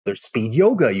There's speed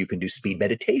yoga. You can do speed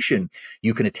meditation.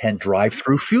 You can attend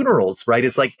drive-through funerals, right?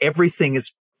 It's like everything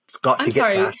is it's got to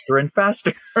get faster and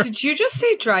faster. Did you just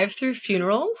say drive-through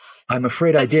funerals? I'm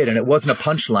afraid I did. And it wasn't a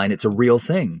punchline. It's a real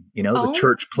thing. You know, the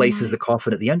church places the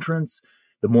coffin at the entrance.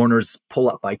 The mourners pull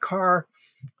up by car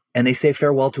and they say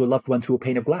farewell to a loved one through a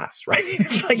pane of glass, right?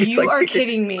 You are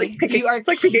kidding me. It's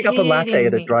like picking up a latte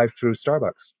at a drive-through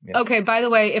Starbucks. Yeah. Okay, by the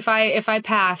way, if I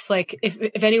pass, like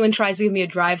if anyone tries to give me a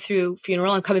drive-through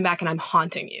funeral, I'm coming back and I'm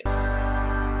haunting you.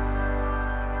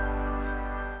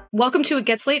 Welcome to It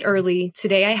Gets Late Early.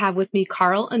 Today I have with me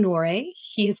Carl Honoré.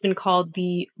 He has been called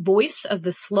the voice of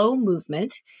the slow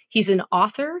movement. He's an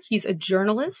author. He's a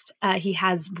journalist. He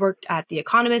has worked at The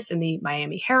Economist and the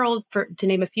Miami Herald, to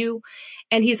name a few.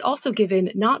 And he's also given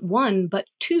not one, but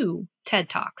 2 TED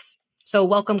Talks. So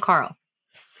welcome, Carl.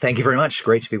 Thank you very much.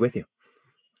 Great to be with you.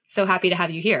 So happy to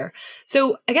have you here.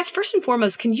 So I guess first and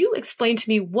foremost, can you explain to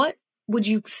me what would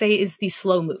you say is the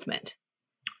slow movement?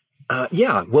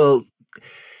 Well,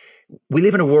 we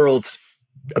live in a world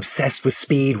obsessed with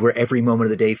speed where every moment of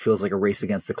the day feels like a race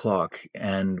against the clock.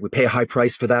 And we pay a high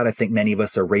price for that. I think many of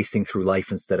us are racing through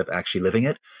life instead of actually living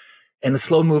it. And the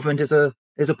slow movement is a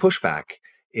pushback.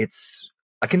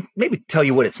 I can maybe tell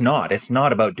you what it's not. It's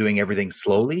not about doing everything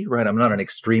slowly, right? I'm not an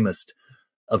extremist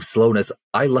of slowness.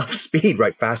 I love speed,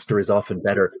 right? Faster is often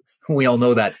better. We all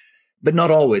know that, but not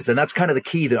always. And that's kind of the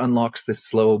key that unlocks this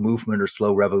slow movement or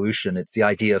slow revolution. It's the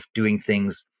idea of doing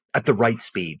things at the right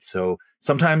speed. So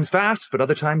sometimes fast, but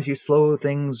other times you slow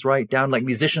things right down. Like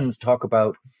musicians talk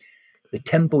about the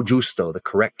tempo giusto, the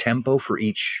correct tempo for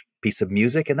each piece of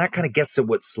music. And that kind of gets at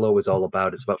what slow is all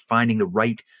about. It's about finding the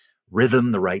right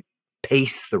rhythm, the right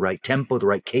pace, the right tempo, the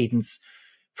right cadence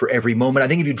for every moment. I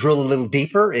think if you drill a little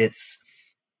deeper,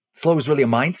 slow is really a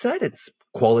mindset. It's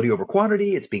quality over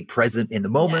quantity. It's being present in the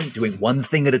moment, doing one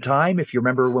thing at a time. If you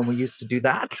remember when we used to do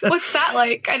that. What's that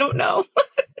like? I don't know.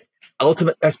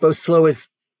 Ultimate, I suppose, slow is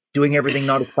doing everything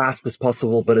not as fast as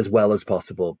possible, but as well as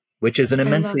possible, which is an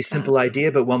immensely simple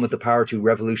idea, but one with the power to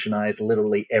revolutionize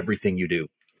literally everything you do.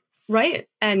 Right.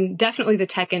 And definitely the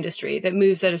tech industry that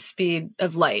moves at a speed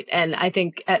of light. And I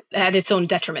think at its own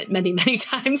detriment many, many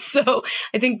times. So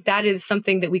I think that is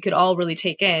something that we could all really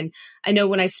take in. I know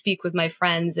when I speak with my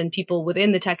friends and people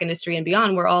within the tech industry and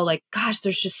beyond, we're all like, gosh,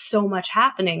 there's just so much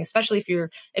happening, especially if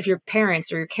you're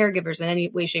parents or your caregivers in any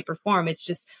way, shape or form. It's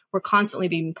just, we're constantly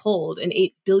being pulled in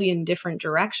 8 billion different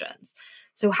directions.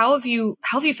 So how have you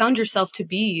found yourself to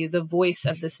be the voice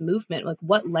of this movement? Like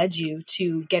what led you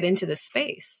to get into this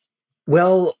space?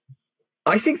 Well,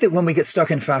 I think that when we get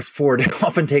stuck in fast forward, it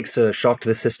often takes a shock to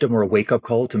the system or a wake-up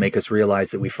call to make us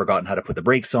realize that we've forgotten how to put the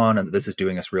brakes on and that this is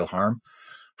doing us real harm.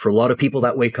 For a lot of people,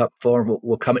 that wake-up form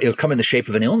will come in the shape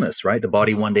of an illness, right? The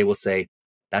body one day will say,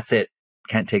 that's it,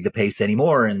 can't take the pace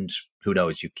anymore. And who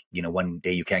knows, you know, one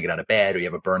day you can't get out of bed or you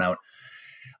have a burnout.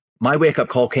 My wake-up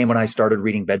call came when I started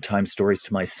reading bedtime stories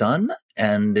to my son.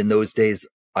 And in those days,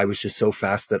 I was just so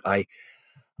fast that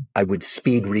I would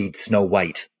speed read Snow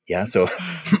White. Yeah. So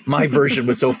my version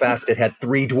was so fast, it had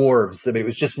 3 dwarves. I mean, it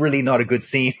was just really not a good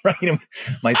scene, right? You know,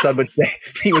 my son would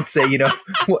say, you know,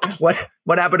 what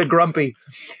happened to Grumpy?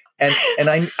 And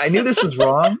I knew this was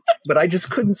wrong, but I just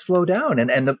couldn't slow down. And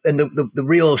the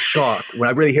real shock when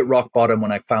I really hit rock bottom,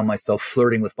 when I found myself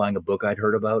flirting with buying a book I'd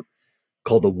heard about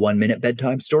called The 1 Minute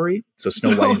Bedtime Story. So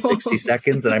Snow White in 60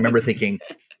 seconds. And I remember thinking,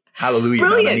 hallelujah,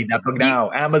 man, I need that book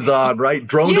now. Amazon, right?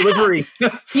 Drone delivery.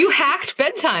 You hacked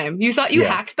bedtime. You thought you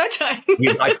hacked bedtime.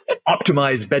 I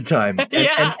optimized bedtime.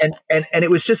 And it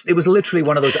was literally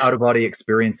one of those out-of-body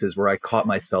experiences where I caught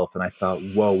myself and I thought,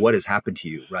 whoa, what has happened to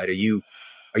you, right? Are you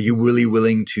really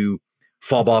willing to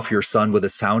fob off your son with a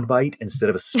soundbite instead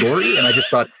of a story? And I just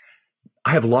thought,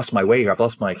 I have lost my way here. I've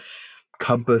lost my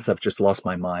compass. I've just lost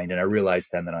my mind. And I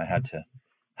realized then that I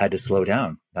had to slow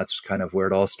down. That's kind of where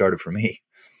it all started for me.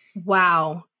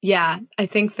 Wow. Yeah, I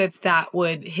think that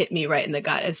would hit me right in the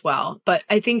gut as well. But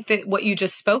I think that what you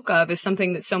just spoke of is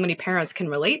something that so many parents can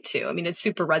relate to. I mean, it's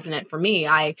super resonant for me.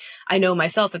 I know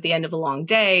myself at the end of a long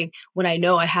day when I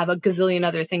know I have a gazillion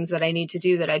other things that I need to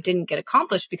do that I didn't get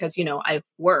accomplished because, you know, I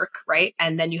work, right?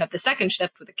 And then you have the second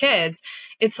shift with the kids.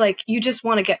 It's like you just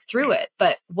want to get through it.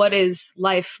 But what is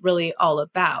life really all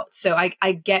about? So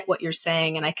I get what you're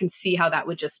saying, and I can see how that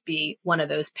would just be one of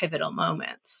those pivotal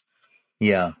moments.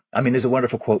 Yeah. I mean, there's a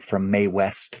wonderful quote from Mae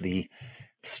West, the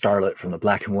starlet from the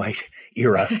black and white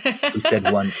era, who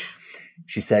said once,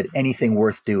 she said, anything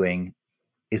worth doing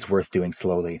is worth doing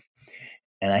slowly.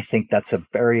 And I think that's a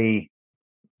very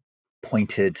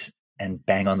pointed and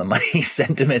bang on the money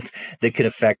sentiment that could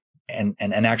affect and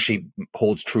actually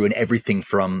holds true in everything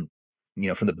from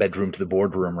from the bedroom to the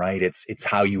boardroom, right? It's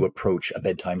how you approach a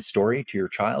bedtime story to your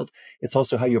child. It's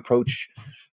also how you approach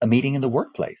a meeting in the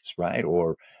workplace, right?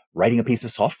 Or writing a piece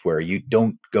of software. You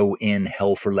don't go in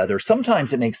hell for leather.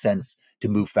 Sometimes it makes sense to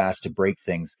move fast to break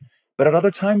things, but at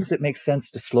other times it makes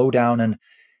sense to slow down and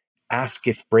ask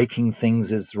if breaking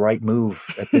things is the right move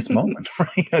at this moment,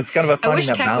 right? It's kind of a I wish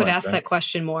that tech balance, would ask right? that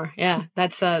question more. Yeah,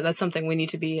 that's something we need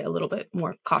to be a little bit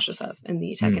more cautious of in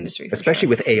the tech industry, especially sure.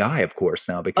 with AI, of course,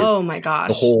 now, because oh my gosh,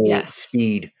 the whole yes.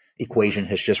 speed equation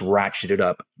has just ratcheted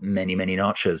up many, many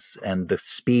notches, and the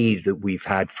speed that we've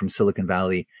had from Silicon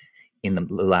Valley in the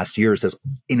last years has,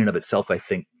 in and of itself, I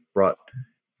think, brought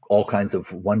all kinds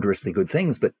of wondrously good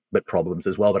things, but problems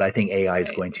as well. But I think AI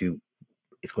is going to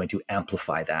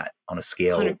amplify that on a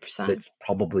scale 100%. that's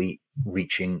probably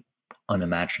reaching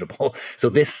unimaginable. So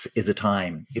this is a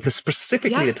time,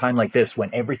 specifically a time like this when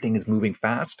everything is moving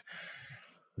fast,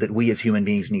 that we as human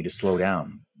beings need to slow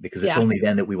down, because it's only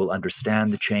then that we will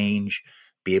understand the change,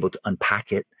 be able to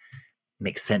unpack it,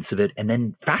 make sense of it, and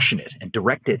then fashion it and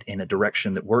direct it in a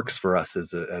direction that works for us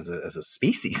as a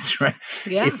species, right?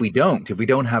 Yeah. If we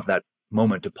don't have that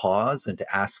moment to pause and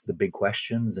to ask the big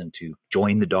questions and to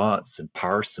join the dots and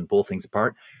parse and pull things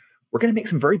apart, we're going to make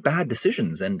some very bad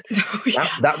decisions. And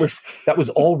that was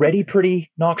already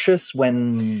pretty noxious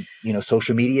when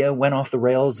social media went off the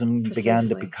rails and began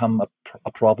to become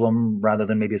a problem rather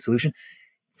than maybe a solution.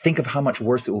 Think of how much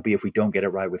worse it will be if we don't get it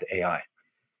right with AI.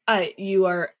 You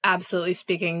are absolutely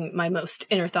speaking my most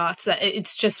inner thoughts.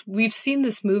 It's just, we've seen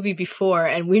this movie before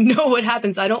and we know what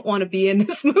happens. I don't want to be in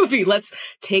this movie. Let's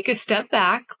take a step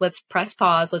back. Let's press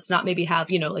pause. Let's not maybe have,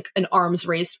 like an arms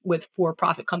race with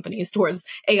for-profit companies towards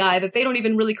AI that they don't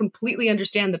even really completely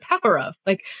understand the power of.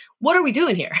 Like, what are we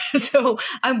doing here? So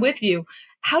I'm with you.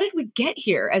 How did we get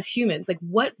here as humans? Like,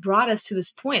 what brought us to this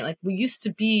point? Like, we used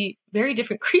to be very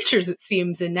different creatures, it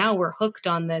seems, and now we're hooked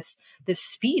on this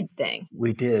speed thing.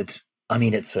 We did. I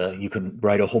mean, you can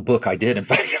write a whole book. I did, in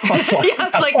fact. Yeah,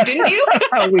 it's like, didn't you?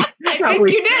 I think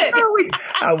you did.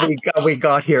 How we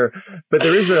got here, but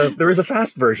there is a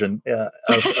fast version of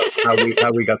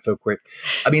how we got so quick.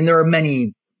 I mean, there are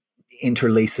many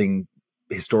interlacing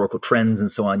historical trends and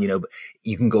so on, but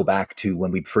you can go back to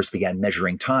when we first began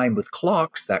measuring time with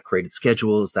clocks. That created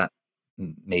schedules, that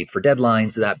made for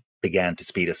deadlines, that began to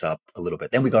speed us up a little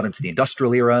bit. Then we got into the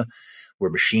industrial era,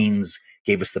 where machines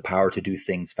gave us the power to do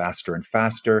things faster and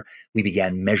faster. We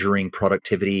began measuring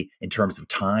productivity in terms of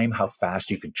time, how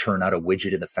fast you could churn out a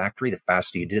widget in the factory. The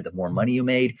faster you did it, the more money you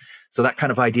made. So that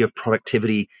kind of idea of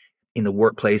productivity in the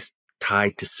workplace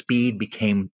tied to speed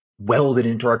became welded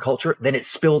into our culture. Then it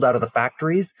spilled out of the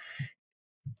factories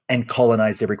and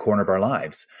colonized every corner of our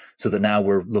lives, so that now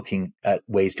we're looking at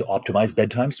ways to optimize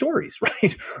bedtime stories,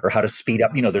 right? Or how to speed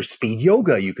up. There's speed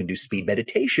yoga. You can do speed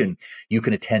meditation. You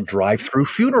can attend drive-through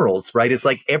funerals, right? It's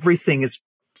like everything it's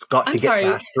got to get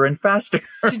faster and faster.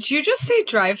 Did you just say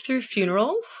drive-through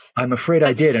funerals? I'm afraid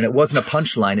I did. And it wasn't a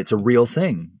punchline. It's a real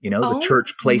thing. The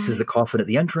church places the coffin at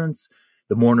the entrance.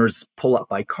 The mourners pull up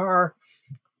by car,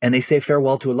 and they say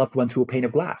farewell to a loved one through a pane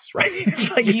of glass, right?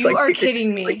 You are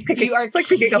kidding me. It's like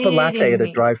picking up a latte at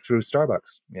a drive-through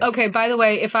Starbucks. Yeah. Okay, by the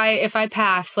way, if I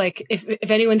pass, like if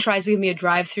anyone tries to give me a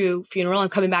drive-through funeral, I'm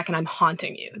coming back and I'm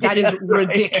haunting you. That is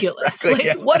ridiculous.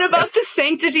 Exactly, what about the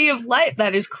sanctity of life?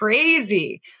 That is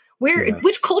crazy.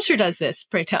 Which culture does this,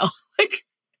 pray tell?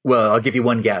 Well, I'll give you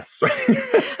one guess.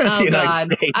 Oh,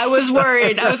 God. I was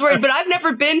worried, but I've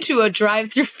never been to a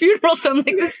drive-through funeral, so I'm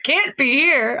like, this can't be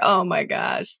here. Oh, my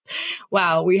gosh.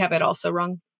 Wow, we have it all so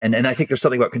wrong. And I think there's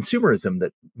something about consumerism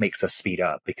that makes us speed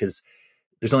up, because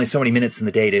there's only so many minutes in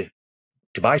the day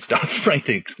to buy stuff, right,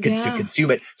 to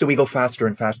consume it. So we go faster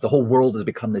and faster. The whole world has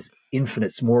become this infinite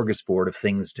smorgasbord of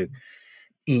things to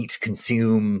eat,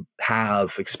 consume,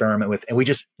 have, experiment with. And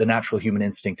the natural human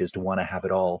instinct is to want to have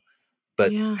it all.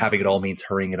 But having it all means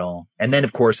hurrying it all. And then,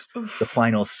 of course, the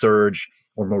final surge,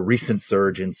 or more recent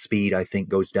surge in speed, I think,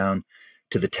 goes down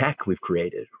to the tech we've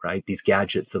created, right? These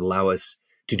gadgets that allow us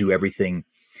to do everything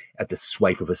at the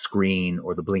swipe of a screen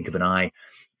or the blink of an eye,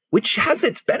 which has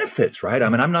its benefits, right? I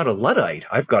mean, I'm not a Luddite.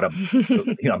 I've got a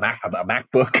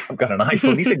MacBook. I've got an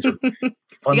iPhone. These things are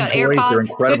fun toys. AirPods. They're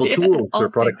incredible tools for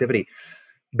productivity.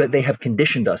 But they have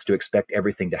conditioned us to expect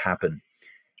everything to happen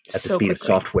at the speed of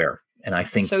software. And I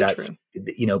think that's,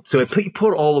 so if you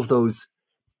put all of those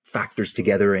factors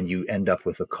together and you end up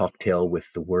with a cocktail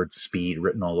with the word speed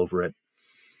written all over it.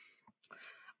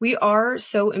 We are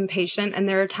so impatient. And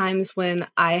there are times when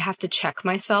I have to check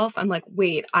myself. I'm like,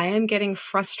 wait, I am getting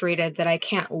frustrated that I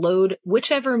can't load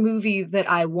whichever movie that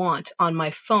I want on my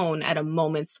phone at a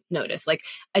moment's notice. Like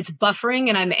it's buffering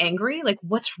and I'm angry. Like,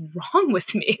 what's wrong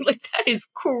with me? Like, that is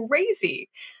crazy.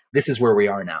 This is where we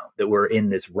are now, that we're in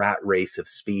this rat race of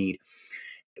speed,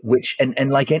 which,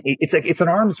 and like, it's an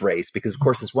arms race, because of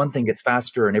course this one thing gets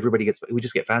faster and we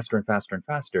just get faster and faster and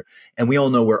faster. And we all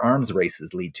know where arms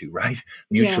races lead to, right?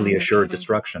 Mutually assured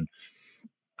destruction.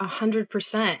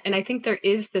 100%. And I think there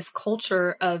is this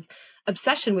culture of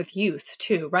obsession with youth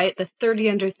too, right? The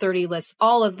 30 under 30 list,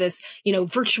 all of this,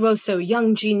 virtuoso,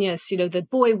 young genius, the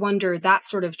boy wonder, that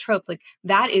sort of trope, like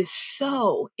that is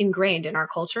so ingrained in our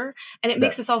culture. And it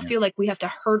makes us all feel like we have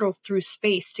to hurdle through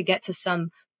space to get to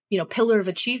some, pillar of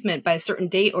achievement by a certain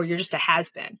date, or you're just a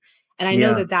has-been. And I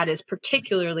know that is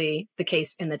particularly the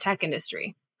case in the tech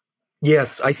industry.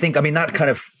 Yes, I mean, that kind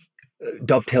of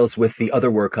dovetails with the other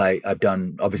work I've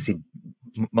done. Obviously,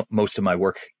 most of my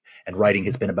work and writing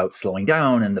has been about slowing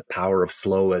down and the power of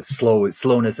slowness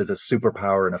as a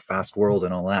superpower in a fast world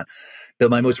and all that. But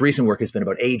my most recent work has been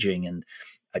about aging and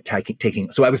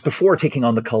so I was before taking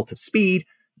on the cult of speed.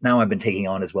 Now I've been taking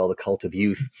on as well the cult of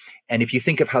youth. And if you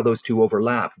think of how those two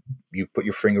overlap, you've put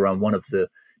your finger on one of the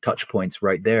touch points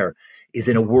right there, is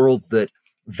in a world that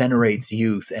venerates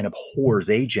youth and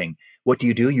abhors aging. What do?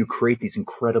 You create these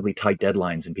incredibly tight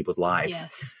deadlines in people's lives.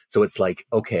 Yes. So it's like,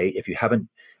 okay, if you haven't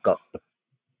got the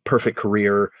perfect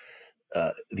career,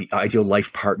 the ideal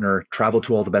life partner, travel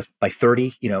to all the best by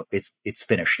 30, it's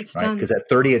finished, it's right? Done. Because at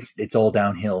 30, it's all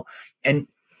downhill. And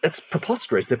that's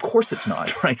preposterous. Of course it's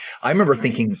not, right? I remember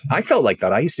thinking, I felt like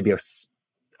that. I used to be a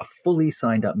fully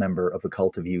signed up member of the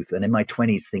cult of youth. And in my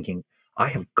 20s thinking, I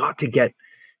have got to get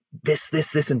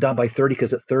this, and done by 30,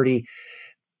 because at 30,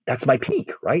 that's my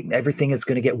peak, right? Everything is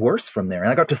going to get worse from there. And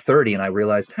I got to 30 and I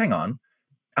realized, hang on,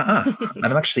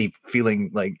 I'm actually feeling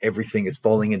like everything is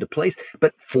falling into place.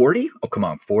 But 40, oh, come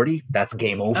on, 40, that's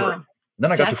game over. And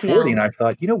then I got to 40 and I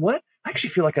thought, you know what? I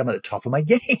actually feel like I'm at the top of my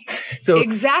game. So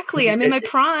exactly. I'm in my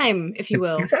prime, if you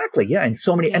will. Exactly. Yeah. And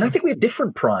so many, and I think we have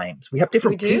different primes. We have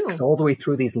different peaks all the way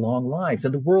through these long lives,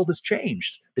 and the world has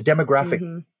changed. The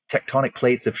demographic tectonic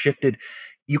plates have shifted.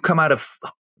 You come out of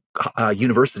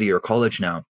university or college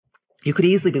now, you could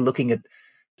easily be looking at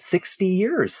 60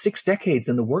 years, 6 decades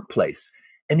in the workplace.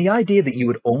 And the idea that you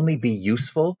would only be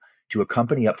useful to a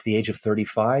company up to the age of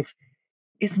 35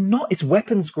 it's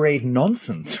weapons grade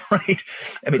nonsense, right?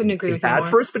 I mean, it's bad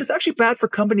for us, but it's actually bad for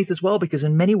companies as well, because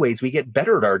in many ways we get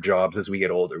better at our jobs as we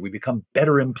get older. We become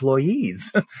better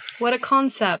employees. What a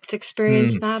concept.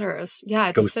 Experience matters. Yeah,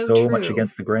 it's goes so so true. much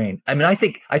against the grain. I mean, I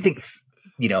think, I'm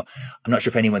not sure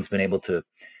if anyone's been able to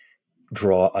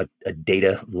draw a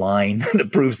data line that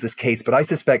proves this case, but I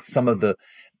suspect some of the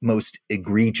most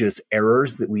egregious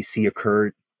errors that we see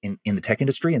occur in the tech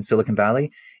industry in Silicon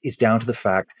Valley is down to the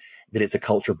fact that it's a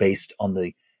culture based on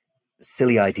the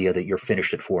silly idea that you're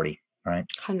finished at 40, right?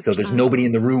 100%. So there's nobody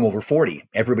in the room over 40.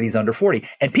 Everybody's under 40.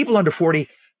 And people under 40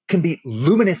 can be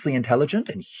luminously intelligent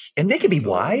and they can be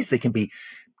wise. They can be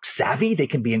savvy. They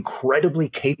can be incredibly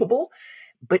capable.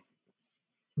 But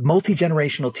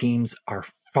multi-generational teams are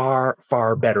far,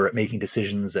 far better at making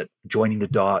decisions, at joining the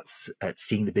dots, at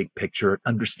seeing the big picture,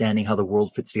 understanding how the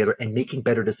world fits together, and making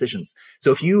better decisions.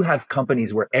 So if you have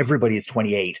companies where everybody is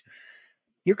 28,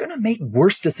 you're going to make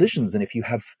worse decisions than if you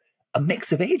have a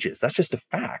mix of ages. That's just a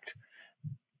fact.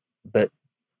 But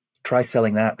try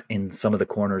selling that in some of the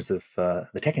corners of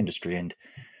the tech industry and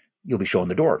you'll be showing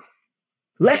the door.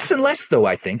 Less and less, though,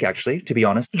 I think, actually, to be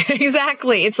honest.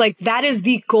 Exactly. It's like, that is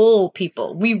the goal,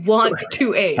 people. We want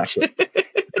to age. Exactly.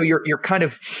 So you're kind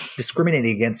of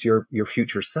discriminating against your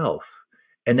future self.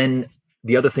 And then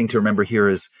the other thing to remember here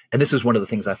is, and this is one of the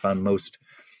things I found most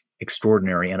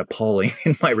extraordinary and appalling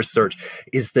in my research,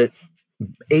 is that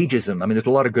ageism, I mean, there's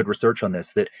a lot of good research on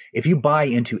this, that if you buy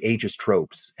into ageist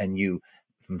tropes and you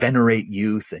venerate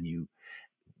youth and you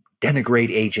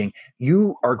denigrate aging,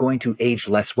 you are going to age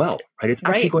less well, right? It's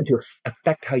actually going to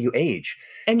affect how you age.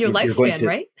 And your lifespan,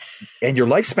 right? And your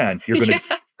lifespan. You're going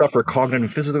to suffer cognitive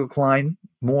and physical decline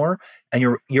more,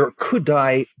 and you could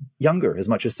die younger, as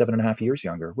much as 7.5 years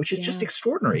younger, which is just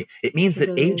extraordinary. It means that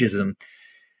ageism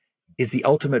is the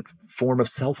ultimate form of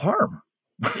self-harm.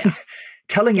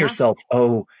 Telling yourself,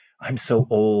 oh, I'm so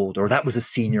old, or that was a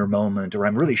senior moment, or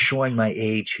I'm really showing my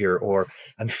age here, or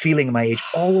I'm feeling my age.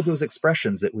 All of those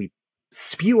expressions that we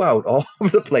spew out all over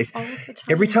the place.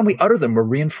 Every time we utter them, we're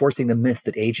reinforcing the myth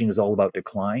that aging is all about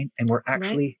decline, and we're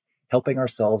actually helping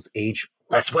ourselves age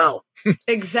less well.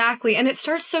 Exactly. And it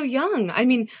starts so young. I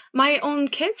mean, my own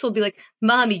kids will be like,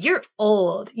 Mommy, you're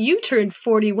old. You turned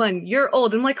 41. You're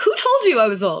old. I'm like, who told you I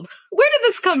was old? Where did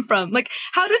this come from? Like,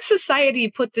 how did society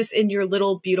put this in your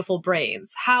little beautiful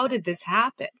brains? How did this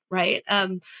happen? Right.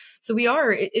 So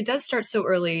it does start so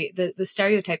early, the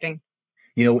stereotyping.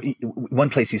 You know, one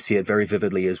place you see it very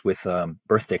vividly is with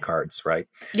birthday cards, right?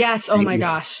 Yes. So Oh my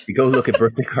gosh. You go look at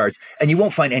birthday cards, and you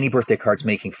won't find any birthday cards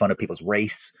making fun of people's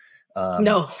race.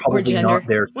 No, Probably or gender.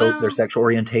 not their sexual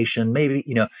orientation. Maybe,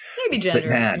 maybe gender, but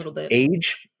man, a little bit.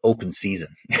 age, open season.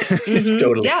 Mm-hmm.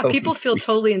 Totally. Yeah, people feel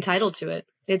totally entitled to it.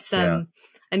 It's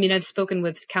I mean, I've spoken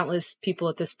with countless people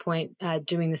at this point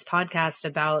doing this podcast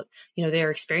about,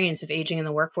 their experience of aging in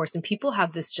the workforce. And people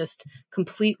have this just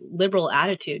complete liberal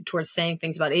attitude towards saying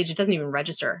things about age. It doesn't even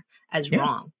register as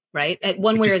wrong, right?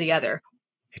 One way or the other.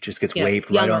 It just gets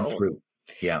waved right on through.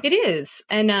 Yeah, it is.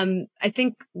 And I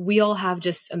think we all have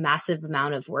just a massive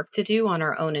amount of work to do on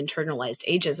our own internalized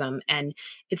ageism. And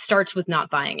it starts with not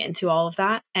buying into all of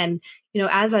that. And,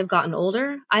 as I've gotten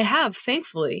older, I have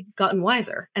thankfully gotten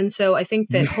wiser. And so I think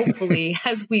that hopefully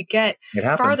as we get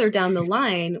farther down the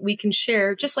line, we can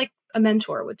share just like a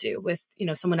mentor would do with,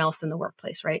 someone else in the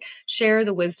workplace, right? Share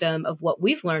the wisdom of what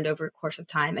we've learned over the course of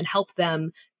time and help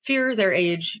them fear their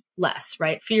age less,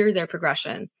 right? Fear their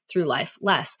progression through life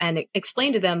less, and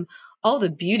explain to them all the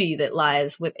beauty that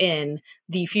lies within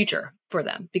the future for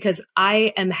them. Because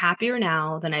I am happier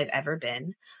now than I've ever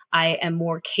been. I am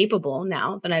more capable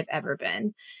now than I've ever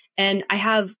been. And I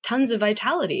have tons of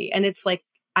vitality. And it's like,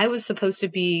 I was supposed to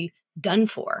be done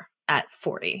for at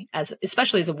 40,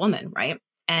 especially as a woman, right?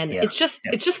 And it's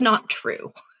just not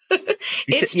true.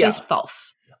 It's just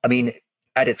false. I mean,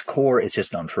 at its core, it's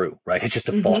just untrue, right? It's just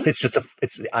a false.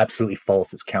 It's absolutely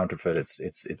false. It's counterfeit.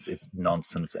 It's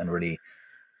nonsense and really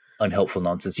unhelpful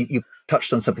nonsense. You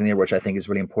touched on something there, which I think is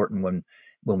really important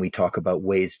when we talk about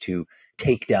ways to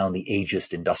take down the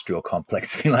ageist industrial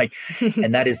complex, if you like.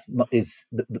 And that is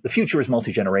the future is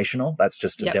multi-generational. That's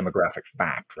just a demographic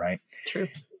fact, right? True.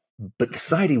 But the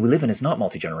society we live in is not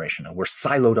multi-generational. We're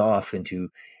siloed off into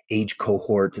age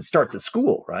cohorts. It starts at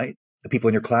school, right? The people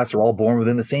in your class are all born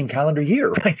within the same calendar year,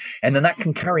 right? And then that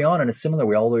can carry on in a similar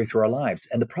way all the way through our lives.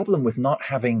 And the problem with not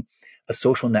having a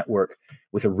social network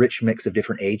with a rich mix of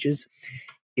different ages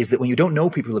is that when you don't know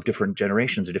people of different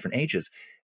generations or different ages,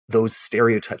 those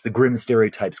stereotypes, the grim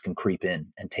stereotypes can creep in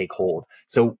and take hold.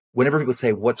 So whenever people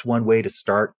say, what's one way to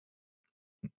start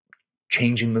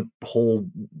changing the whole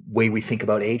way we think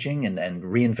about aging and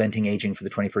reinventing aging for the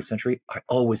 21st century, I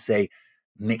always say,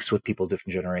 mix with people of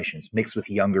different generations, mix with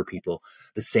younger people,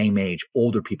 the same age,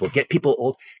 older people, get people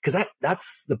old, because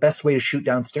that's the best way to shoot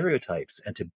down stereotypes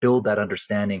and to build that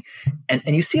understanding.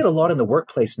 And you see it a lot in the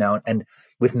workplace now and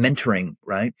with mentoring,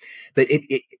 right? But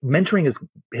mentoring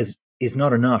is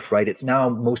not enough, right? It's now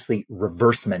mostly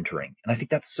reverse mentoring. And I think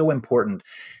that's so important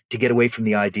to get away from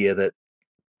the idea that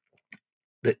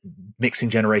mixing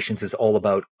generations is all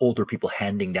about older people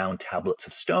handing down tablets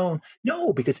of stone.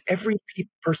 No, because every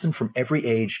person from every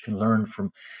age can learn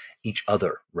from each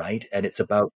other, right? And it's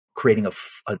about creating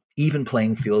an even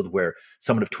playing field where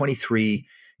someone of 23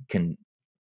 can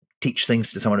teach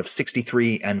things to someone of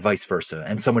 63 and vice versa.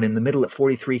 And someone in the middle at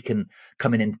 43 can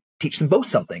come in and teach them both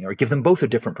something or give them both a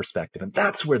different perspective. And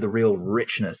that's where the real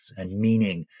richness and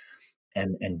meaning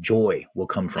and joy will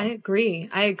come from. I agree.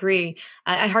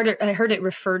 I heard it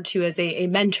referred to as a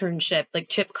mentorship, like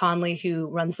Chip Conley, who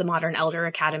runs the Modern Elder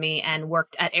Academy and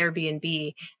worked at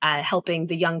Airbnb, helping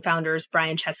the young founders,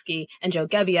 Brian Chesky and Joe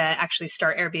Gebbia, actually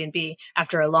start Airbnb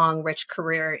after a long, rich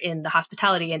career in the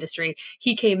hospitality industry.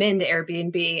 He came into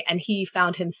Airbnb and he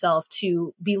found himself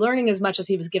to be learning as much as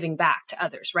he was giving back to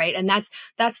others, right? And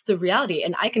that's the reality.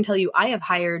 And I can tell you, I have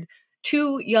hired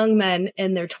 2 young men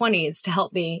in their 20s to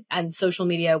help me on social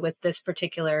media with this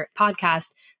particular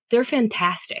podcast. They're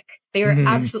fantastic. They are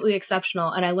absolutely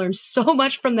exceptional. And I learned so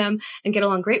much from them and get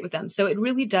along great with them. So it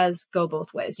really does go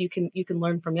both ways. You can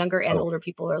learn from younger and older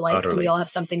people alike, utterly. And we all have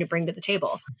something to bring to the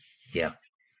table. Yeah.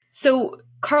 So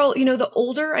Carl, the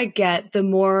older I get, the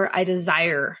more I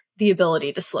desire the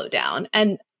ability to slow down.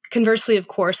 And conversely, of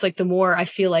course, like the more I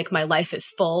feel like my life is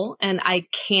full and I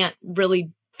can't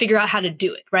really figure out how to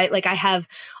do it, right? Like I have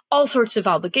all sorts of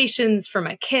obligations for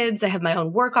my kids. I have my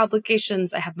own work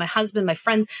obligations. I have my husband, my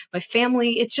friends, my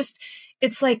family.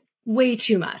 It's like way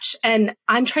too much. And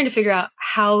I'm trying to figure out,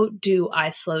 how do I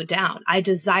slow down? I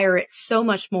desire it so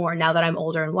much more now that I'm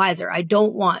older and wiser. I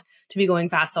don't want to be going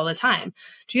fast all the time.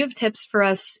 Do you have tips for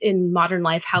us in modern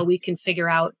life, how we can figure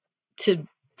out to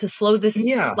slow this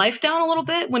life down a little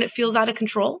bit when it feels out of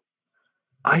control?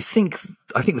 I think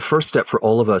the first step for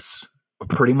all of us,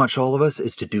 pretty much all of us,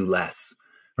 is to do less.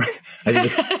 right? I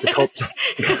think the culture,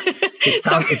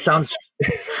 it sounds,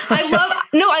 I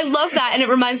love that. And it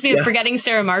reminds me of Forgetting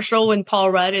Sarah Marshall when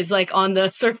Paul Rudd is like on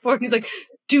the surfboard. He's like,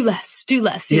 do less.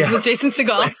 He's with Jason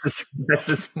Segel. This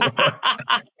is more.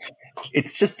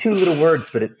 It's just two little words,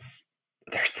 but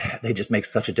they just make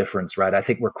such a difference, right? I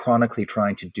think we're chronically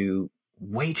trying to do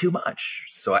way too much.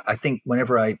 So I think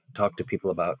whenever I talk to people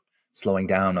about slowing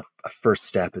down, a first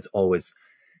step is always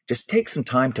just take some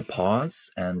time to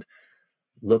pause and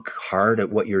look hard at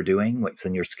what you're doing, what's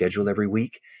in your schedule every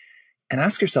week, and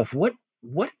ask yourself, what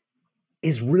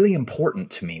is really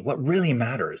important to me? What really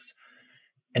matters?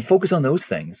 And focus on those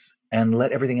things and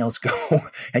let everything else go.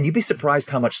 And you'd be surprised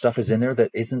how much stuff is in there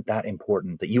that isn't that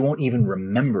important, that you won't even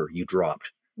remember you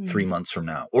dropped 3 months from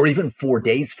now, or even 4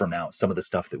 days from now, some of the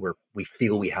stuff that we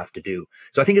feel we have to do.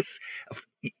 So I think it's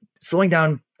slowing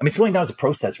down. I mean, slowing down is a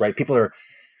process, right? People are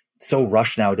so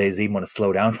rushed nowadays, they even want to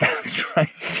slow down fast,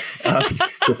 right?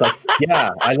 It's like,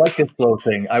 yeah, I like this slow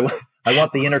thing. I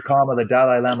want the intercom of the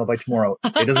Dalai Lama by tomorrow.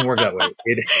 It doesn't work that way.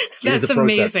 It is a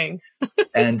process. Amazing.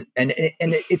 and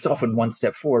it's often one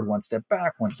step forward, one step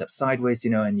back, one step sideways,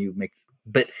 and you make,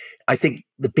 but I think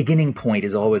the beginning point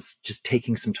is always just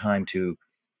taking some time to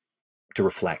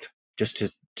reflect, just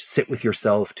to sit with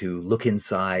yourself, to look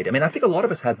inside. I mean, I think a lot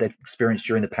of us had that experience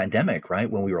during the pandemic, right?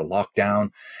 When we were locked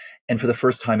down. And for the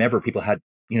first time ever, people had,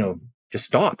 just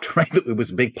stopped, right? It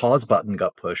was a big pause button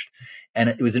got pushed. And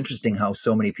it was interesting how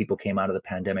so many people came out of the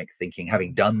pandemic thinking,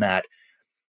 having done that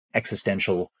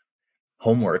existential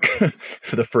homework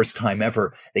for the first time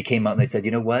ever, they came out and they said,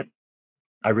 you know what?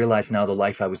 I realized now the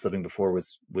life I was living before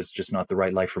was just not the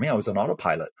right life for me. I was on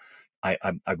autopilot. I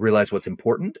realized what's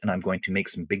important, and I'm going to make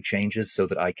some big changes so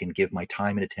that I can give my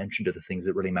time and attention to the things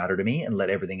that really matter to me and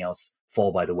let everything else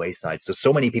fall by the wayside.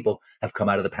 So many people have come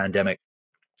out of the pandemic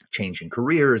changing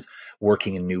careers,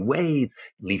 working in new ways,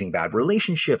 leaving bad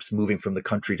relationships, moving from the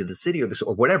country to the city or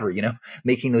whatever,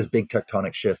 making those big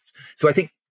tectonic shifts. So I think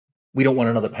we don't want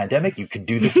another pandemic. You could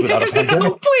do this without a pandemic.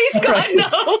 No, please, God, right?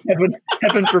 no.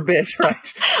 Heaven forbid,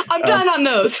 right? I'm done on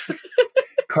those.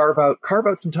 Carve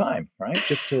out some time, right?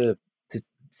 Just to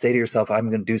say to yourself, I'm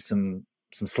going to do some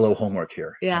slow homework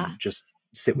here. Yeah. And just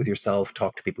sit with yourself,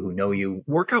 talk to people who know you,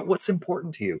 work out what's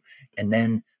important to you, and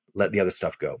then let the other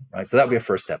stuff go, right? So that would be a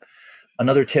first step.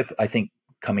 Another tip, I think,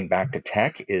 coming back to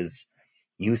tech is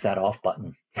use that off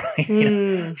button,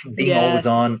 right? Being always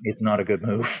on is not a good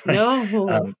move. Right?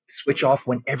 No. Switch off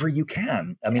whenever you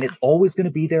can. I mean, it's always going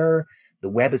to be there. The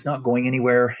web is not going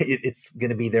anywhere. It's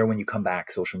going to be there when you come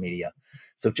back, social media.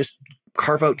 So just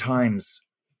carve out times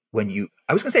I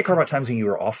was going to say carve out times when you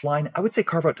are offline. I would say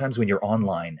carve out times when you're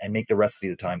online and make the rest of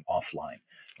the time offline,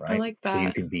 right? I like that. So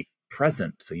you can be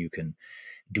present, so you can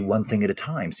do one thing at a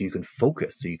time, so you can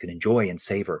focus, so you can enjoy and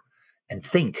savor and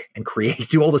think and create,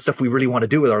 do all the stuff we really want to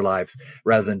do with our lives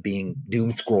rather than being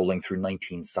doom scrolling through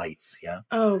 19 sites. Yeah.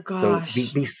 Oh gosh.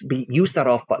 So use that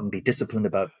off button, be disciplined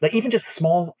about that. Even just a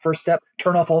small first step,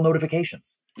 turn off all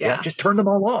notifications. Yeah. Just turn them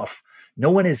all off. No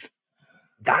one is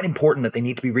that important that they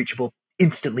need to be reachable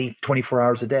instantly 24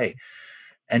 hours a day.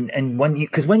 And when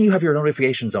you have your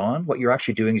notifications on, what you're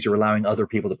actually doing is you're allowing other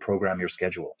people to program your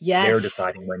schedule. Yes. They're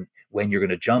deciding when you're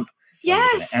going to jump, when you're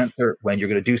going to answer, when you're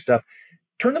going to do stuff.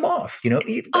 Turn them off.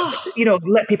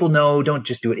 Let people know. Don't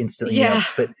just do it instantly. Yeah.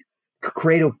 But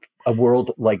create a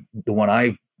world like the one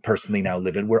I personally now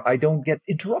live in, where I don't get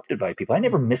interrupted by people. I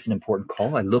never miss an important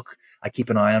call. I keep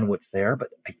an eye on what's there, but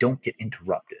I don't get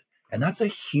interrupted. And that's a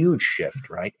huge shift,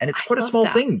 right? And it's quite a small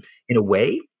thing in a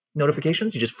way.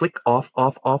 Notifications, you just flick off,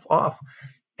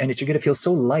 and you're going to feel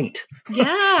so light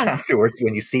afterwards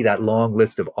when you see that long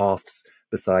list of offs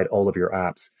beside all of your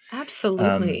apps.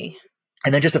 Absolutely.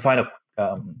 And then just a final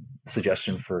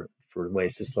suggestion for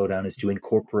ways to slow down is to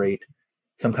incorporate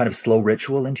some kind of slow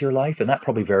ritual into your life. And that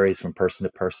probably varies from person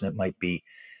to person. It might be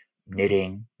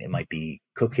knitting, it might be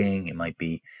cooking, it might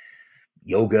be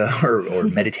yoga or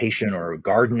meditation or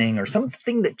gardening or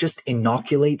something that just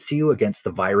inoculates you against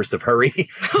the virus of hurry.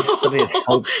 Something that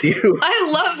helps you.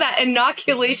 I love that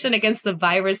inoculation against the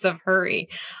virus of hurry.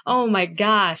 Oh my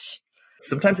gosh.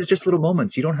 Sometimes it's just little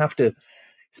moments. You don't have to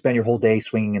spend your whole day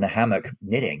swinging in a hammock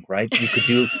knitting, right? You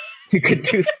could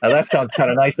do that sounds kind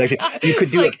of nice actually. You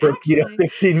could do it for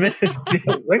 15 minutes.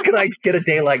 When could I get a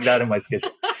day like that in my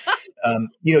schedule?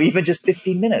 Even just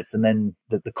 15 minutes, and then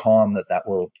the calm that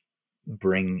will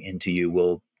bring into you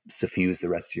will suffuse the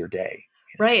rest of your day.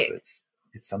 Right. So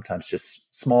it's sometimes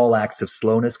just small acts of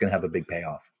slowness can have a big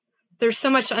payoff. There's so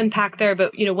much to unpack there,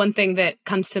 but one thing that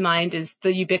comes to mind is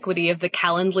the ubiquity of the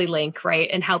Calendly link, right?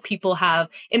 And how people have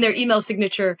in their email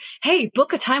signature, "Hey,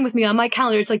 book a time with me on my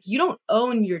calendar." It's like, you don't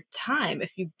own your time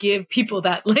if you give people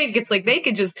that link. It's like they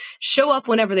could just show up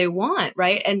whenever they want,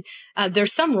 right? And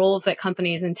there's some roles at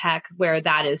companies in tech where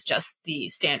that is just the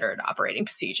standard operating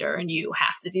procedure, and you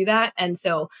have to do that. And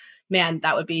so, man,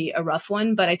 that would be a rough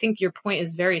one. But I think your point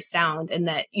is very sound in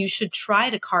that you should try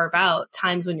to carve out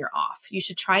times when you're off. You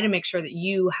should try to make sure that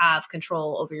you have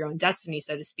control over your own destiny,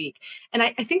 so to speak. And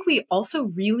I think we also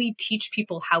really teach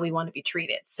people how we want to be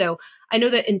treated. So I know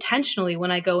that intentionally,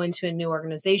 when I go into a new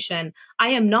organization, I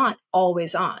am not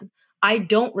always on. I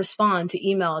don't respond to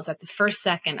emails at the first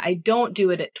second. I don't do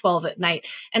it at 12 at night.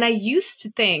 And I used to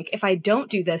think if I don't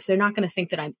do this, they're not going to think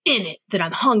that I'm in it, that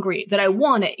I'm hungry, that I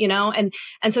want it, And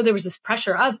so there was this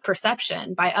pressure of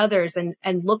perception by others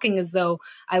and looking as though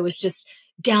I was just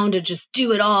down to just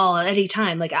do it all at any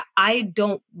time. Like I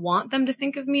don't want them to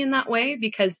think of me in that way,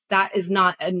 because that is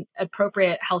not an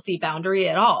appropriate, healthy boundary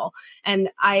at all.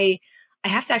 And I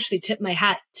have to actually tip my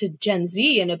hat to Gen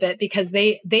Z in a bit, because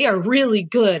they are really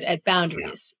good at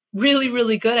boundaries, really,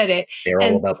 really good at it. They're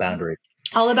all about boundaries.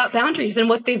 All about boundaries. And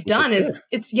what they've done is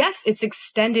it's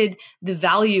extended the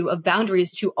value of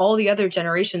boundaries to all the other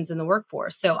generations in the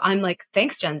workforce. So I'm like,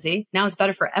 thanks, Gen Z. Now it's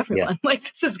better for everyone. Yeah.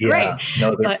 Like, this is great.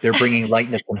 No, they're bringing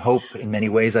lightness and hope in many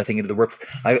ways, I think, into the work.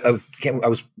 I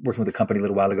was working with a company a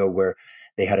little while ago where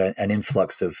they had an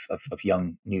influx of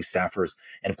young new staffers.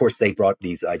 And of course, they brought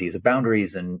these ideas of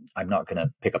boundaries, and I'm not going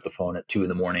to pick up the phone at 2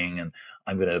 a.m. and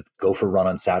I'm going to go for a run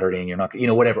on Saturday, and you're not,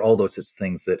 whatever, all those sorts of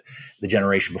things that the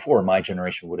generation before, my generation,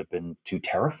 would have been too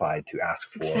terrified to ask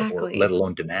for, or let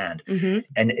alone demand. Mm-hmm.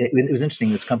 And it was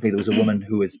interesting, this company, there was a woman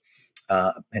who was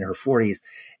in her 40s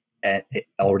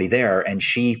already there. And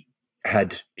she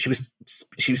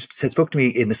spoke to me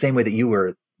in the same way that you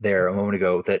were there a moment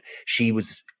ago, that she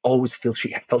was always felt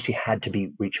she had to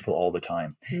be reachable all the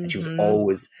time. Mm-hmm. And she was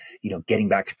always, getting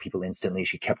back to people instantly.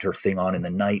 She kept her thing on in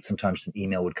the night. Sometimes an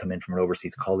email would come in from an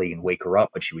overseas colleague and wake her up,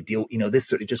 and she would deal, this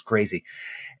sort of just crazy.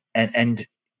 And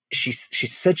she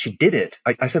said she did it.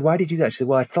 I said, why did you do that? She said,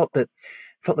 well, I felt that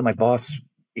my boss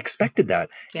expected that.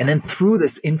 Yeah. And then through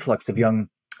this influx of young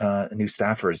new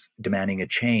staffers demanding a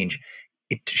change,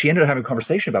 she ended up having a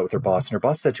conversation about it with her boss, and her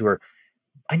boss said to her,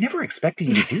 I never expected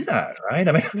you to do that, right?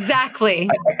 I mean, exactly.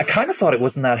 I kind of thought it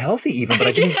wasn't that healthy, even, but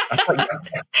I didn't.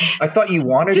 I thought you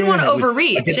wanted. Didn't want to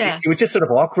overreach. It was just sort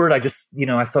of awkward. I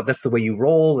thought that's the way you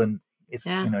roll, and it's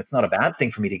it's not a bad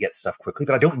thing for me to get stuff quickly,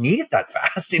 but I don't need it that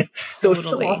fast. So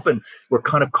often we're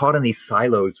kind of caught in these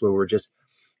silos where we're just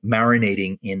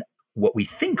marinating in what we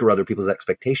think are other people's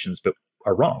expectations, but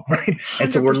are wrong, right? 100%. And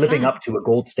so we're living up to a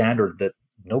gold standard that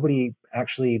nobody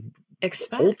actually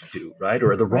holds to, right?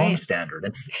 Or the wrong standard.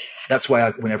 That's why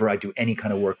whenever I do any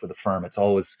kind of work with a firm, it's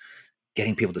always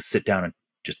getting people to sit down and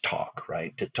just talk,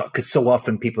 right? To talk, because so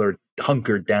often people are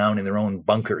hunkered down in their own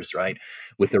bunkers, right?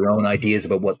 With their own ideas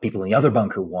about what people in the other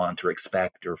bunker want or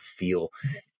expect or feel,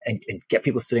 and get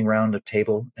people sitting around a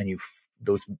table, and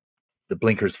the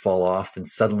blinkers fall off, and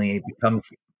suddenly it becomes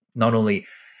not only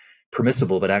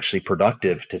permissible, but actually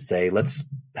productive to say, let's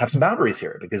have some boundaries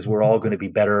here, because we're all going to be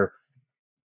better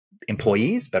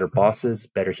employees, better bosses,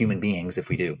 better human beings if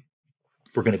we do.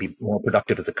 We're going to be more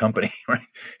productive as a company, right?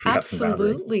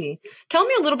 Absolutely. Tell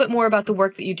me a little bit more about the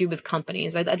work that you do with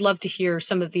companies. I'd love to hear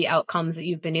some of the outcomes that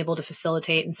you've been able to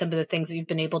facilitate and some of the things that you've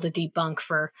been able to debunk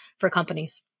for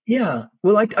companies. Yeah,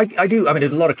 well, I do. I mean,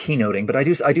 there's a lot of keynoting, but I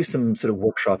do some sort of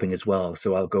workshopping as well.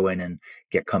 So I'll go in and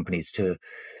get companies to.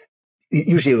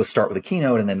 Usually it'll start with a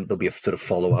keynote, and then there'll be a sort of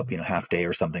follow up, half day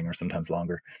or something, or sometimes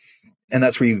longer. And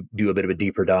that's where you do a bit of a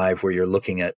deeper dive, where you're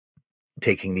looking at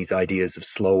taking these ideas of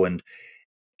slow and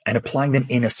applying them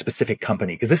in a specific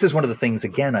company. Because this is one of the things,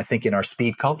 again, I think in our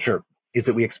speed culture, is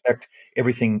that we expect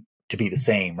everything to be the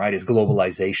same, right? Is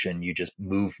globalization. You just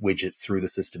move widgets through the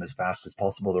system as fast as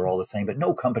possible. They're all the same, but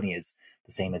no company is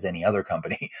the same as any other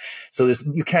company. So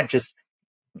you can't just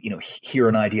hear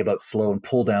an idea about slow and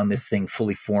pull down this thing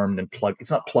fully formed and plug.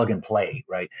 It's not plug and play,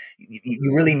 right?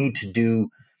 You really need to do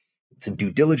some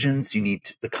due diligence.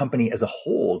 The company as a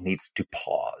whole needs to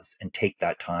pause and take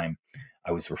that time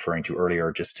I was referring to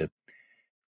earlier, just to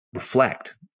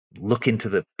reflect,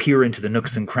 peer into the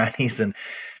nooks and crannies and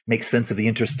make sense of the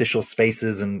interstitial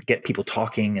spaces and get people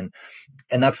talking.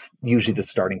 And that's usually the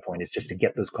starting point, is just to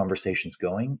get those conversations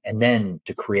going, and then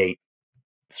to create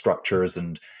structures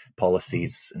and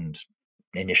policies and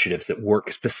initiatives that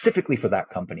work specifically for that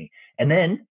company. And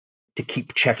then to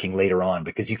keep checking later on,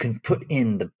 because you can put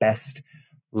in the best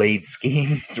laid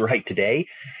schemes right today,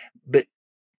 but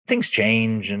things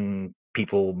change and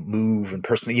people move and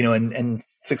personally, and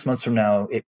 6 months from now,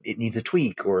 it needs a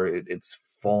tweak, or it's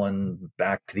fallen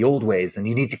back to the old ways, and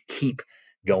you need to keep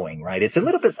going, right? It's a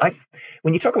little bit,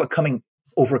 when you talk about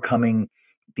overcoming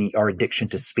our addiction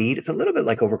to speed, it's a little bit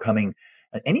like overcoming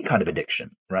any kind of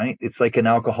addiction, right? It's like an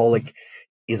alcoholic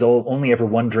is only ever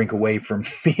one drink away from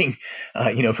being,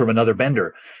 from another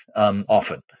bender,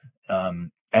 often.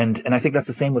 And I think that's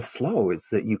the same with slow, is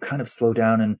that you kind of slow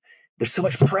down, and there's so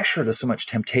much pressure, there's so much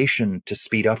temptation to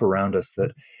speed up around us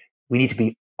that we need to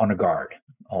be on a guard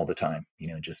all the time,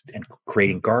 and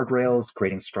creating guardrails,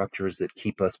 creating structures that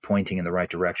keep us pointing in the right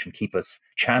direction, keep us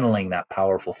channeling that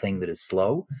powerful thing that is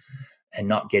slow, and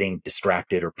not getting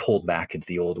distracted or pulled back into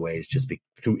the old ways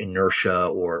through inertia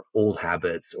or old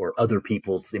habits or other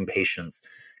people's impatience,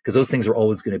 because those things are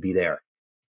always going to be there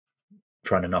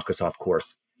trying to knock us off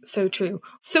course. So true.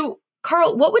 So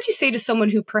Carl, what would you say to someone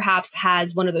who perhaps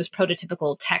has one of those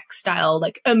prototypical tech style,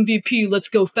 like MVP, let's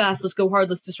go fast, let's go hard,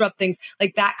 let's disrupt things,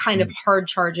 like that kind of hard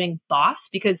charging boss?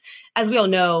 Because as we all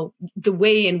know, the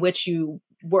way in which you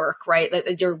work, right?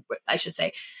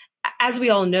 As we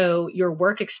all know, your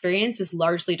work experience is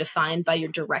largely defined by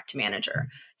your direct manager.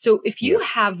 So if you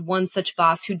have one such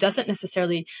boss who doesn't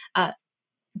necessarily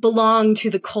belong to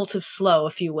the cult of slow,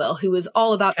 if you will, who is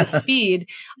all about the speed,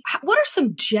 what are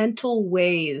some gentle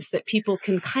ways that people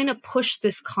can kind of push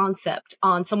this concept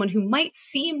on someone who might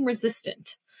seem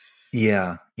resistant?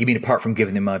 Yeah. You mean apart from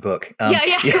giving them my book? Yeah.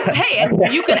 Hey,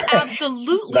 and you can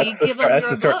absolutely give them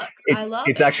your book. I love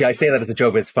it. It's actually, I say that as a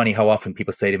joke, but it's funny how often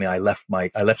people say to me, I left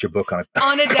your book on a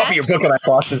copy desk? Of your book on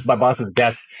my boss's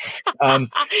desk.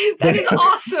 That is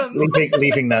awesome.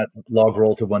 leaving that log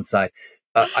roll to one side.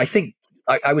 I think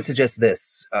I would suggest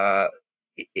this.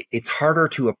 It's harder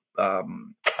to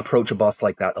approach a boss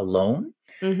like that alone.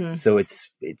 Mm-hmm. So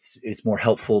it's more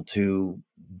helpful to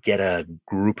get a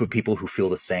group of people who feel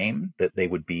the same, that they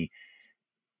would be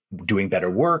doing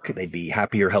better work, they'd be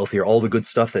happier, healthier, all the good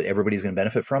stuff that everybody's going to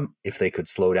benefit from, if they could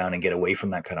slow down and get away from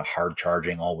that kind of hard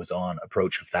charging, always on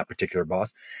approach of that particular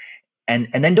boss. And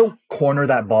then don't corner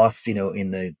that boss,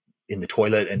 in the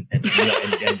toilet and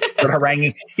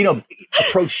haranguing,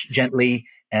 approach gently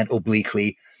and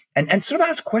obliquely and sort of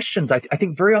ask questions. I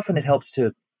think very often it helps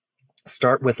to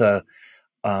start with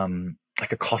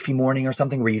like a coffee morning or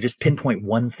something, where you just pinpoint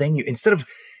one thing. Instead of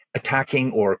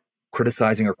attacking or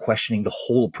criticizing or questioning the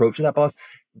whole approach of that boss,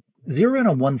 zero in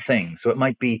on one thing. So it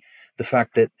might be the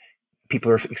fact that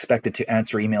people are expected to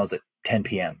answer emails at 10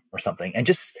 p.m. or something, and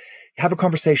just have a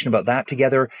conversation about that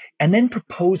together, and then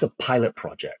propose a pilot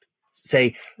project.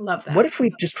 Say, love that. What if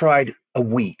we just tried a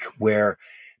week where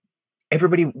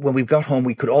everybody, when we got home,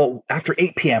 we could all, after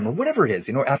 8 p.m. or whatever it is,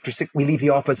 after 6, we leave the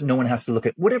office, no one has to look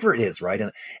at whatever it is, right?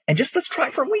 And just let's try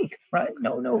it for a week, right?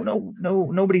 No,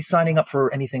 nobody's signing up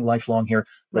for anything lifelong here.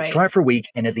 Let's try it for a week.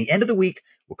 And at the end of the week,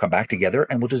 we'll come back together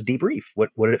and we'll just debrief.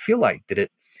 What did it feel like?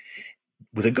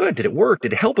 Was it good? Did it work?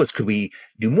 Did it help us? Could we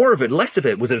do more of it, less of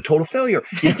it? Was it a total failure?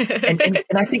 And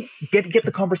I think get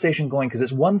the conversation going, because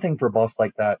it's one thing for a boss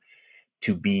like that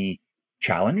to be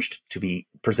challenged, to be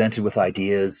presented with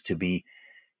ideas, to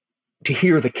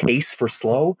hear the case for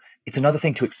slow. It's another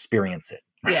thing to experience it,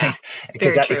 right? Yeah,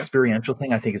 because that experiential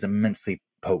thing, I think, is immensely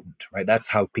potent, right? That's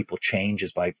how people change,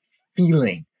 is by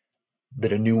feeling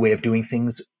that a new way of doing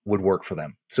things would work for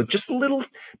them. So just little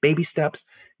baby steps,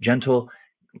 gentle,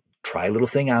 try a little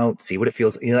thing out, see what it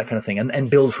feels, that kind of thing, and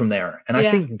build from there. And I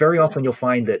think very often you'll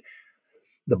find that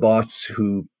the boss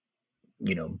who,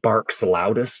 barks the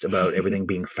loudest about everything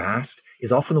being fast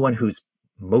is often the one who's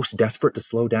most desperate to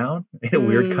slow down in a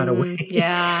weird kind of way.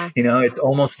 Yeah. It's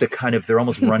almost they're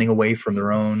almost running away from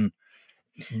their own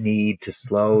need to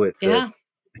slow. It's a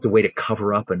way to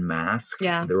cover up and mask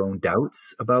their own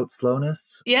doubts about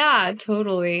slowness. Yeah,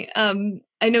 totally.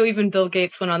 I know even Bill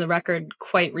Gates went on the record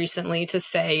quite recently to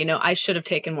say, I should have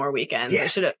taken more weekends. Yes, I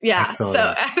should have. Yeah. So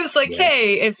that. I was like,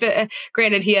 hey,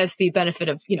 granted, he has the benefit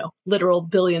of, literal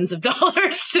billions of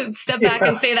dollars to step back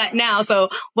and say that now. So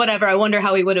whatever. I wonder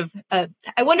how he would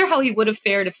have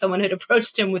fared if someone had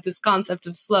approached him with this concept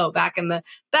of slow back in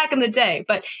the day.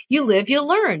 But you live, you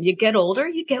learn, you get older,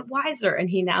 you get wiser. And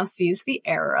he now sees the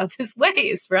error of his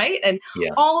ways, right? And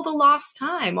all the lost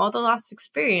time, all the lost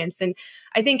experience. And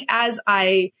I think as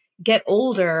I get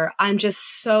older, I'm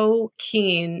just so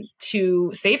keen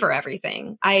to savor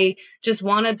everything. I just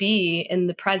want to be in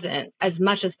the present as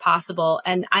much as possible.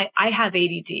 And I have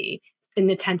ADD, an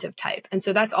attentive type. And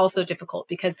so that's also difficult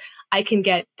because I can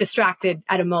get distracted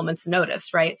at a moment's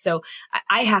notice, right? So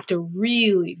I have to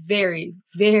really very,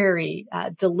 very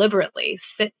deliberately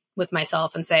sit with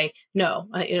myself and say, no,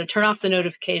 turn off the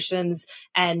notifications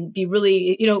and be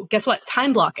really, guess what?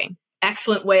 Time blocking.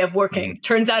 excellent way of working.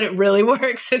 Turns out it really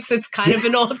works. It's kind of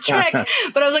an old trick,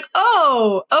 but I was like,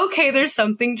 oh, okay, there's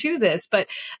something to this. But,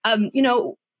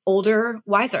 older,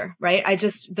 wiser, right?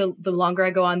 The longer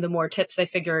I go on, the more tips I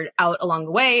figured out along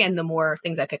the way and the more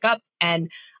things I pick up.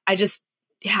 And I'm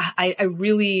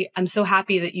so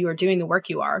happy that you are doing the work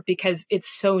you are, because it's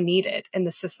so needed in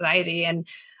the society. And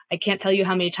I can't tell you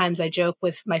how many times I joke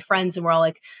with my friends and we're all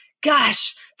like,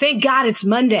 gosh, thank God it's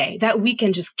Monday. That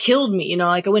weekend just killed me.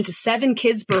 I went to 7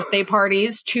 kids' birthday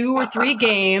parties, 2 or 3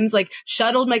 games, like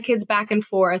shuttled my kids back and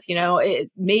forth,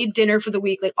 made dinner for the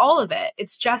week, like all of it.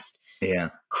 It's just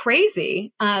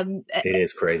crazy. It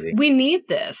is crazy. We need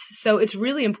this. So it's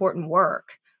really important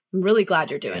work. I'm really glad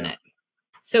you're doing it.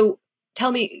 So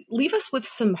tell me, leave us with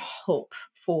some hope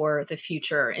for the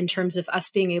future in terms of us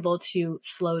being able to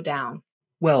slow down.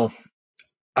 Well,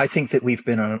 I think that we've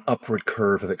been on an upward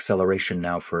curve of acceleration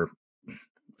now for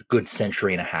a good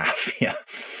century and a half. Yeah.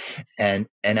 And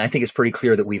I think it's pretty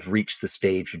clear that we've reached the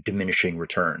stage of diminishing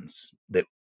returns, that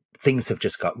things have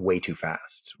just got way too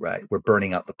fast, right? We're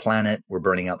burning out the planet. We're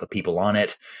burning out the people on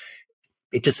it.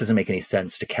 It just doesn't make any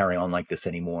sense to carry on like this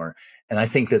anymore. And I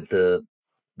think that the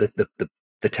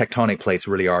tectonic plates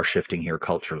really are shifting here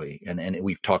culturally. And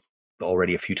we've talked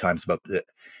already a few times about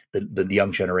the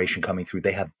young generation coming through.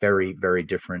 They have very, very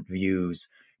different views,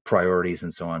 priorities,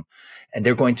 and so on. And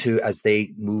they're going to, as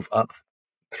they move up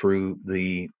through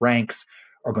the ranks,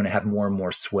 are going to have more and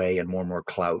more sway and more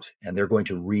clout. And they're going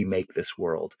to remake this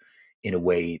world in a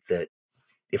way that,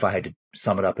 if I had to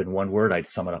sum it up in one word, I'd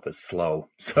sum it up as slow.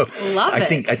 So I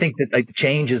think that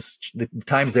the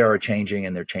times there are changing,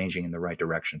 and they're changing in the right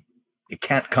direction. It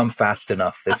can't come fast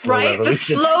enough. This slow revolution. The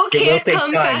slow can't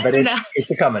come fast enough.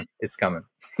 It's coming. It's coming.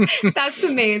 That's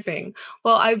amazing.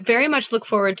 Well, I very much look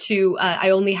forward to, I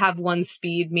only have one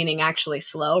speed, meaning actually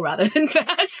slow rather than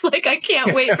fast. Like, I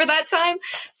can't wait for that time.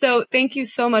 So thank you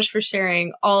so much for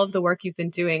sharing all of the work you've been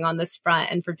doing on this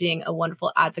front, and for being a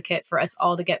wonderful advocate for us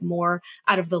all to get more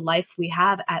out of the life we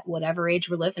have at whatever age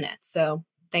we're living it. So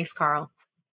thanks, Carl.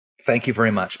 Thank you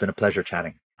very much. It's been a pleasure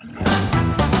chatting.